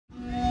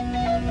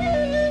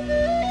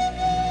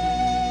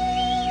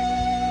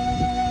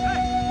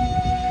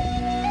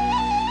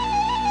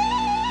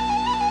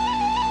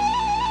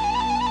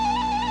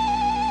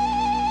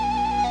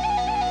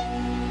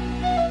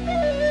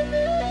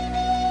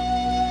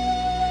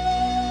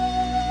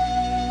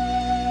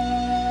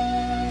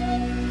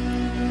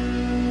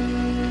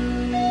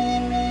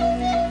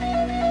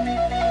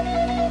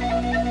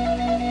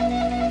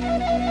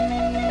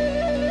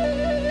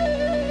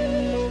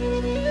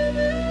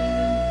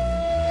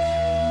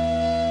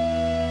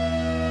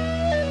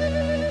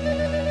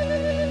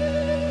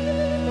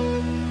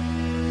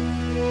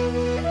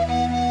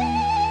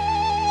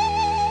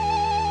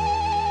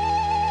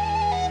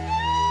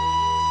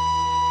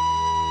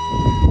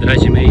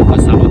mei, vă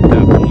salut cu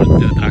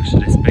mult drag și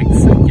respect.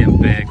 Suntem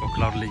pe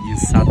Coclaurile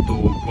din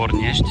satul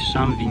Cornești și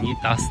am venit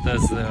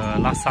astăzi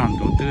la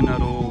Sandu,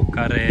 tânărul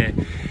care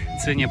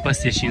ține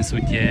peste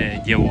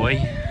 500 de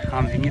oi.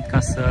 Am venit ca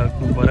să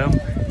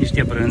cumpărăm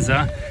niște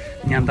brânză.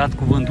 Mi-am dat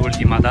cuvântul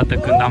ultima dată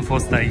când am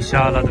fost aici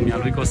la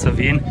dumnealui că o să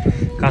vin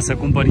ca să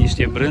cumpăr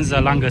niște brânză.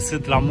 L-am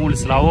găsit la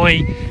mulți, la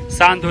oi.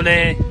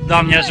 Sandule,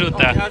 Doamne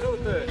ajută!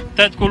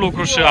 Tot cu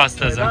lucru și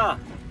astăzi. Da.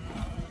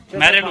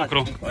 Mere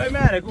lucru. Păi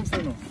mere, cum să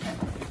nu?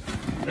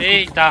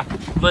 Ei, da.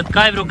 Văd că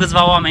ai vreo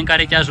câțiva oameni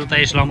care te ajută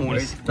aici la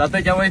mulți. Dar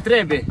atâtea voi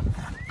trebuie.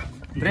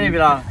 Trebuie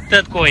la...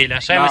 Tot cu oile,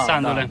 așa da, e,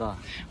 Sandule? Da, da.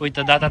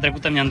 Uite, data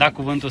trecută mi-am dat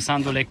cuvântul,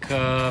 Sandule, că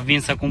vin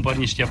să cumpăr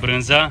niște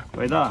brânză.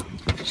 Păi da.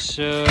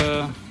 Și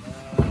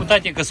cu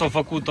toate că s-au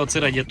făcut o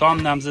țără de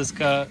toamnă, am zis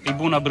că e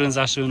bună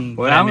brânza și în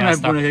vremea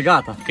asta. Bună, că e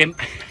gata.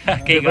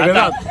 Că e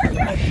gata?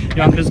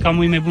 Eu am crezut că am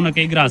mai bună că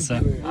e grasă.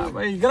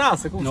 Da, e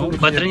grasă, cum nu?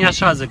 Bătrânii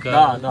așa zic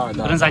că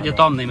brânza de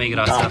toamnă e mai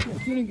grasă.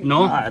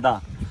 Nu? Da,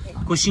 da.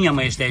 Cu cine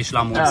mai ești aici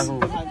la mulți? Da, cu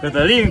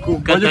Cătălin,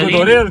 cu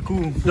Dorel,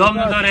 cu...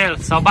 Domnul Dorel,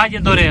 sau Badea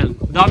Dorel,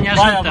 Doamne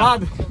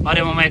ajută!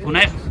 Oare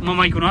mă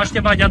mai cunoaște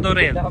Badea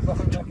Dorel?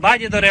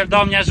 Badea Dorel,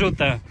 Doamne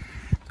ajută!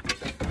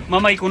 Mă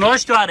mai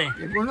cunoști oare?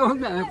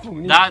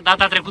 Da,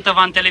 data trecută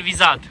v-am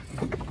televizat.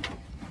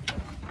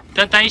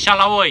 Tot aici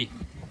la oi.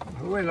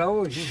 La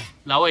oi.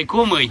 La oi,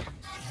 cum îi?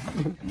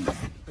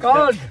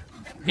 Cald.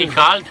 E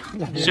cald?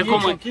 Și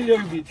cum îi?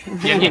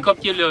 E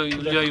copilul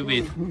le-a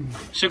iubit.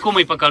 Și cum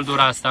îi pe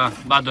căldura asta,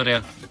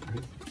 Badorel?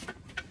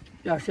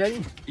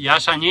 E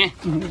așa, ni?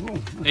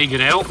 E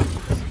greu?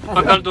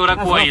 Pe căldură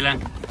cu oile.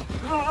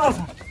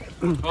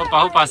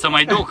 Opa, opa, să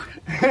mai duc.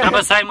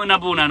 Trebuie să ai mână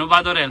bună, nu,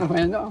 Badorel?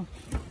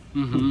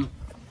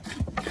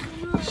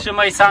 Și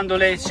mai,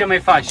 Sandule, ce mai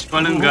faci pe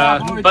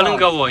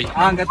lângă oi?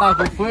 Am gătat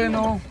cu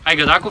fânul. Ai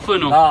gătat cu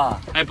fânul? Da.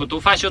 Ai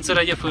putut face o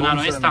țără de fân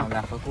anul ăsta?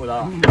 Le-am făcut,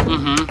 da.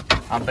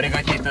 Am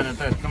pregătit tot,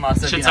 numai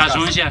să și-ți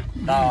ajunge?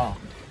 Da.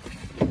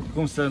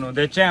 Cum să nu?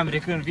 Decembrie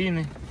când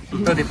vine,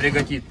 tot e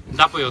pregătit.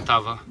 Da, păi o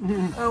tavă.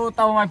 O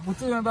tavă mai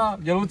puțină, da,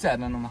 de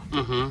luțeană numai.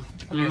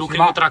 Lucri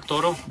cu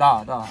tractorul?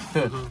 Da, da,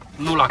 tot.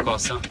 Nu la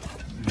cosă.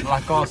 La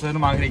casă nu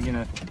mă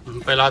îngregină.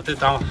 Pe la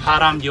atâta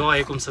haram de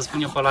oaie, cum se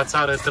spune pe la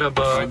țară,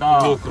 trebuie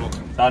lucru.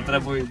 Dar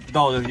trebuie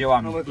 20 de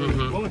oameni.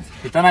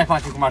 Și tu n-ai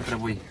face cum ar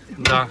trebui.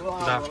 Da,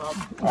 da.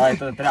 Aia e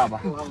tot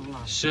treaba.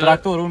 Și...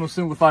 Tractorul unul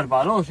singur faci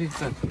baloși și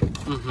tot.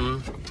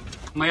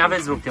 Mai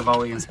aveți vreo câteva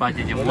oi în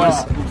spate de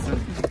mulți.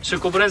 Și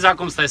cu brânza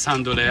cum stai,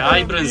 Sandule?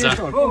 Ai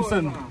brânză? Cum să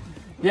nu?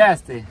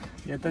 Este.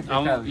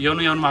 Eu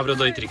nu iau numai vreo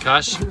 2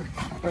 tricași.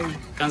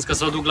 Că am zis că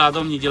s-o duc la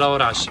domnii de la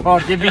oraș.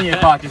 Foarte bine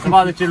face, să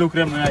vadă ce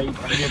lucrăm noi aici.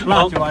 Ne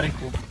place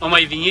oarecum. Au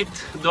mai venit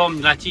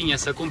domni la tine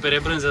să cumpere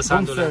brânză,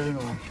 Sandule? Cum să nu?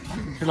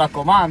 Și la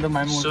comandă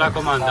mai mult. Și la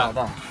comandă. Da,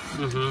 da.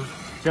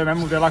 Cel mai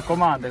mult de la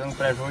comandă, că nu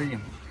prea joim.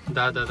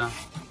 Da, da, da.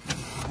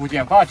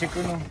 Putem face că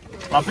nu.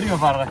 La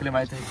primăvară dacă le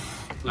mai trebuie.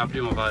 La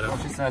primăvară.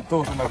 O fi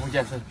sănătos, nu mai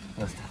putea să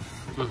ăsta.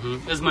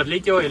 Îți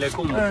mărlite oile,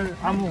 cum?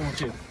 Am un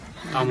șef.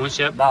 Am un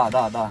șef? Da,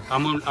 da, da.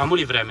 Am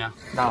ulit vremea.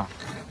 Da.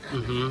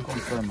 Cum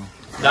să nu?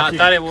 Da,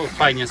 tare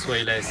faine sunt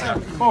oile astea.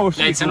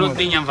 Le-ai ținut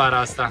bine în vara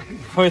asta.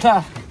 Păi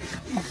da.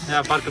 Da,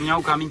 parcă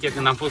mi-au aminte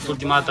când am fost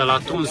ultima dată la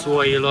tunsul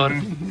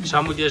oilor și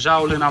am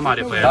deja o lână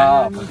mare pe ele.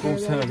 Da, cum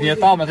să vine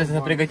toamna, trebuie să se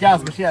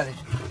pregătească și ele.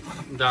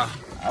 Da.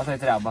 Asta e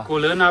treaba. Cu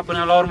lâna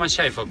până la urmă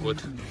ce ai făcut?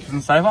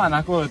 În Saivan,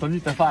 acolo,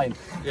 tonită fain.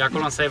 E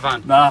acolo în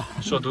Saivan? Da.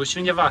 Și-o duci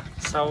undeva?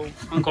 Sau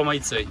în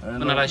Comăițăi?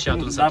 Până la și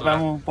atunci sătura?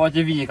 Da,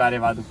 poate vine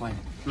careva după aia.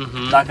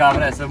 Dacă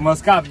vrea să mă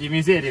scap de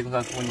mizerie, cum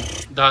să spune.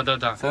 Da, da,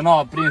 da. Să nu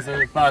aprind să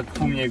fac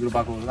fum negru pe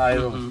acolo. Da,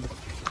 eu.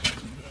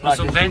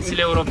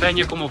 Subvențiile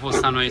europene cum au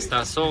fost anul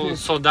ăsta?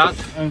 S-au dat?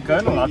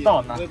 Încă nu, la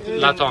toamnă.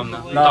 La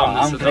toamnă? Da,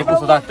 am trecut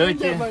să dat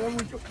tăche.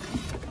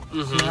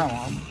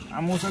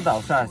 Am să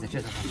dau, 6, ce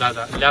să fac? Da,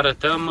 da. Le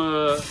arătăm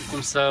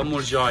cum să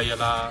mulgi oaie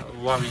la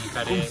oamenii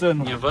care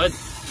ne văd.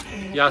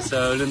 Ia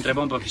să îl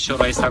întrebăm pe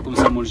fișorul ăsta cum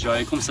să mulgi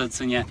oaie, cum să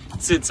ține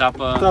țița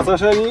pe... Stați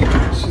așa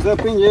și se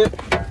prinde,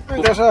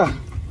 uite așa.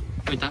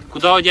 Uite, cu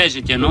 2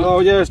 degete, nu?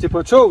 Cu 2 degete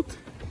pe ciot.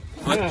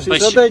 Și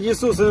se dă de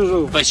sus în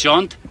jur. Pe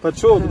șont? Pe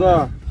ciot,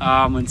 da.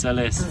 Am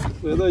înțeles.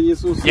 Se dă de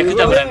sus. De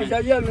câtă vreme?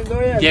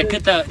 De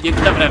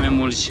câtă vreme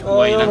mulgi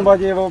oile? Numai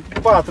de vreo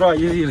 4 ani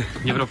de zile.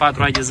 De vreo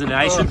 4 ani de zile.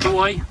 Ai și tu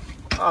oi?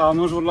 Am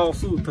în jur la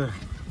 100.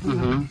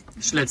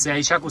 Și le ții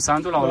aici cu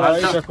Sandu la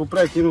oaltă? Aici cu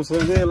prietenul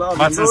SNDEL.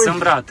 V-ați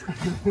însămbrat.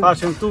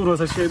 Facem turul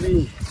să fie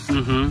bine.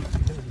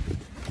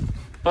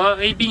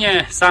 Păi, e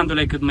bine,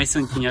 Sandule, cât mai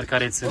sunt tineri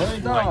care țin.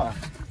 Da.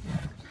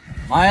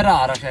 Mai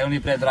rar așa, eu nu-i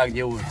prea drag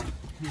de ur.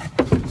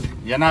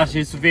 E n-ar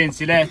și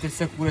subvențiile astea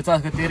să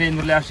curățească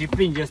terenurile și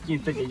prinde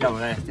schimb toate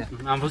geamurile astea.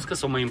 Am văzut că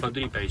s-o mai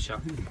împăduri pe aici.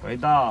 Păi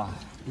da.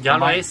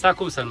 Dealul ăsta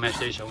cum se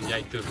numește aici, unde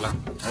ai târla?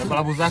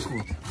 La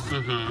Buzacut.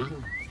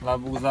 La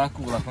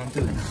Buzacu, la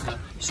fântână.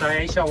 Și ai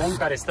aici un om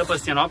care stă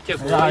peste noapte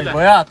cu Da, oi,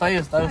 băiat,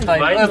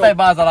 ăsta e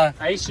baza la...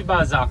 Aici și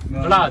baza.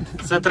 Vlad,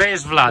 să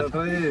trăiești, Vlad.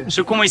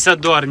 Și cum îi să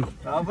dormi?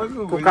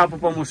 Cu capul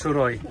pe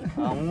mușuroi.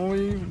 Am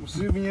unui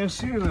și bine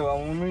și rău,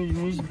 am unui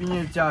nici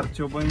bine chiar.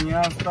 Ciobănia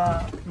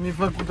asta mi-e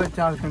făcută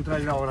chiar când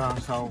tragi la oraș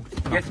sau...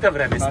 De câtă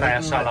vreme stai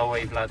așa la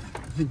oi, Vlad?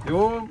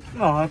 Eu,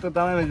 nu,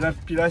 atâta mai vezi, dar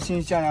la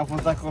 5 ani am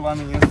fost acolo la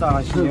mine în sat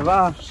la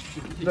cineva.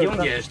 De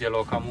unde ești de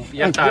loc? E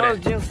Eu tare.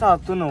 din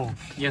satul nou.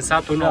 E în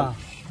satul nou? Da.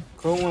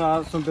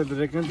 Comuna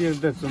Ciunterei, când e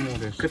județul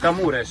Mureș. Câtă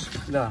Mureș.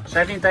 Da. Și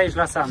ai venit aici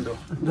la Sandu.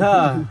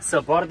 Da.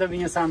 Să poartă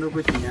bine Sandu cu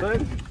tine.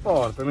 Să-i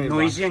poartă, nu-i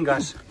Nu-i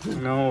jingaș.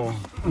 Nu.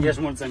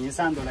 Ești mulțumit,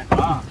 Sandule?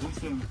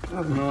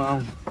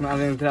 Nu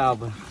avem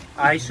treabă.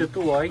 Ai și tu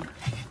oi?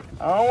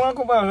 Am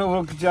acum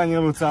vreo câți ani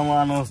luța am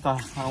anul ăsta.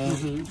 Am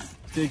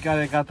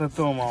fiecare ca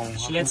tătom am.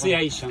 Și le ții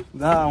aici?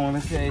 Da, am le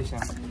ții aici.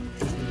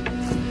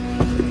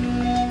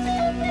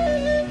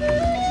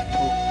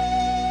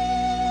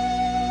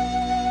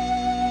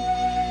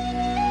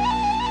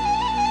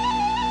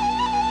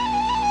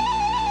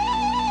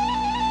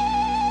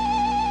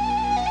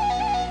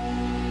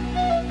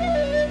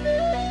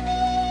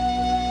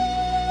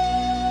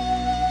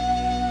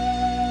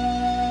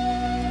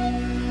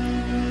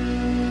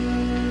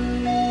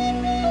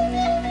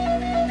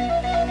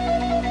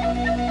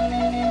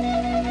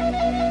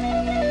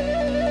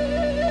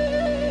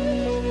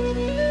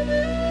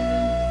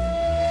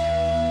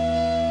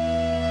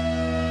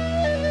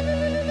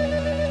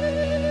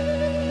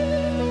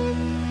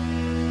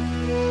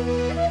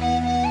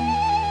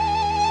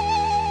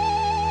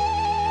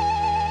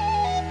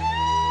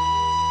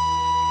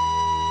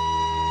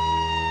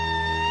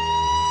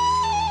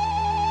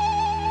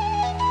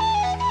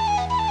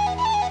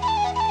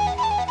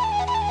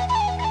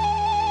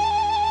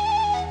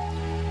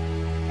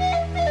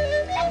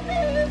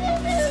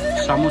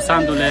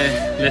 Sandule,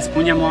 le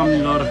spunem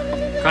oamenilor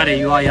care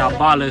e oaia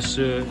bală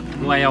și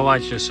oaia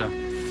oace așa.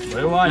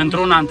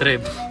 Într-una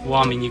întreb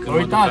oamenii când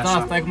mă duc așa. Uitați,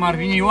 asta e cum ar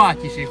veni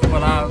ioachi și pe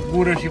la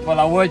gură și pe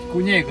la ochi cu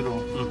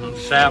negru.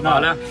 Și aia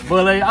bală?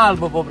 Bălă e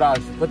albă pe braț,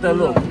 pe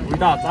tăloc.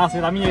 Uitați, asta e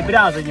la mine e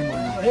brează din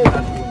mână.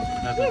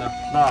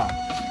 Da.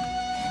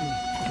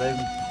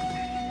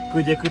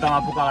 Cât de cât am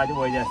apucat la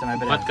oi de astea mai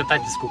brează. Văd că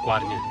tați cu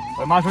coarne.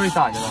 Păi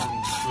majoritate, da.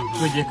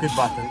 Cât de cât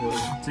bată,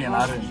 ține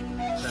la rând.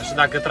 Și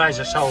dacă tragi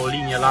așa o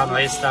linie la anul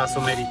ăsta,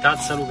 s-o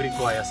meritat să lucri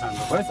cu aia, Sandu?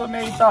 Păi s-o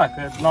merita,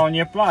 că la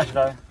unii place,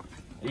 dar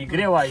e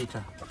greu aici.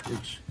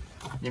 Deci,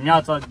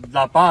 dimineața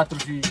la 4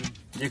 și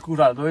de curs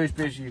la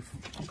 12 și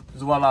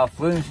ziua la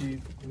fân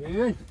și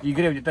e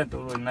greu de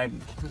tătul, n-ai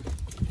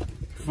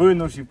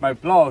fânuri și mai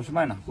plouă și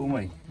mai na, cum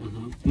e.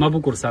 Mă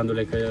bucur,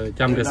 Sandule, că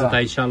te-am găsit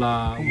aici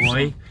la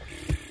voi.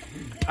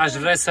 Aș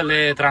vrea să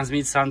le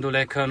transmit,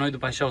 Sandule, că noi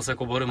după așa o să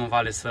coborâm în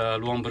vale să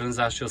luăm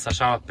brânza și eu să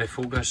așa pe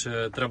fugă și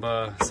trebuie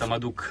să mă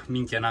duc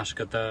minte naș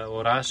către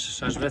oraș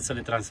și aș vrea să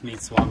le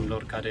transmiți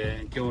oamenilor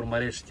care te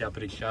urmărești, te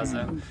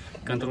apreciază,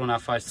 că într-una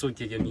faci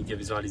sute de mii de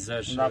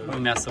vizualizări și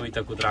lumea se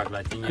uită cu drag la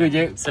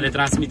tine, să le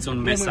transmiți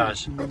un mesaj.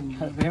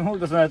 De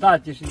multă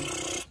sănătate și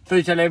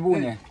toate cele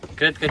bune.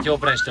 Cred că te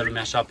oprește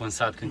lumea așa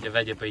pânsat când te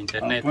vede pe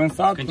internet,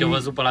 când te-o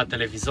văzut pe la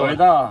televizor.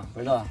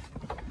 Păi da.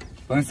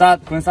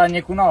 Pânsat ne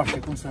cunoaște,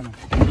 cum să nu.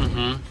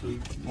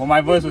 O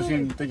mai văzut și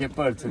în toate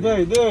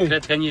părțile.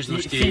 Cred că nici nu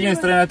știi. Și din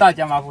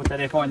străinătate am avut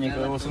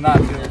telefonică, o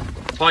sunat.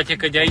 Poate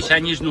că de aici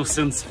nici nu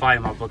simți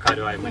faima pe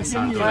care o ai, măi,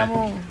 Sandule.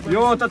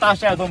 Eu tot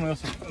așa, domnul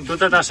Iosif. Tu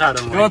tot așa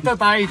rămâi. Eu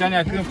tot aici,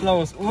 nea, când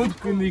plouă ud,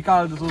 când e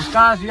cald sus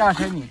și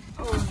așa ni.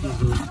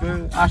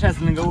 Așa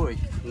sunt lângă voi.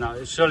 Da,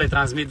 și eu le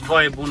transmit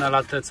voie bună la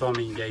toți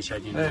oamenii de aici,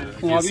 din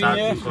sat,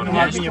 din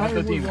Cornești.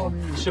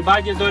 Și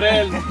bagi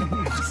dorel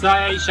să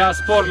ai aici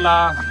spor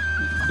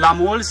la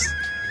mulți.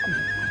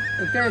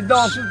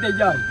 200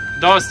 de ani.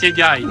 200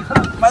 de ani.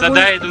 Să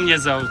dai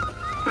Dumnezeu.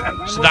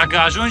 Și dacă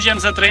ajungem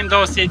să trăim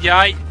 200 de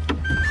ani,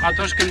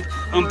 atunci când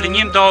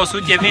împlinim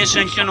 200, vin și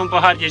închin un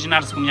pahar de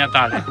jinar cu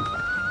tale.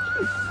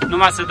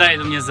 Numai să dai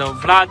Dumnezeu.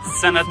 Vlad,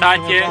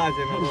 sănătate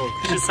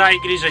și să ai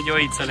grijă de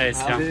oițele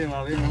astea.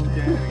 Avem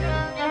multe.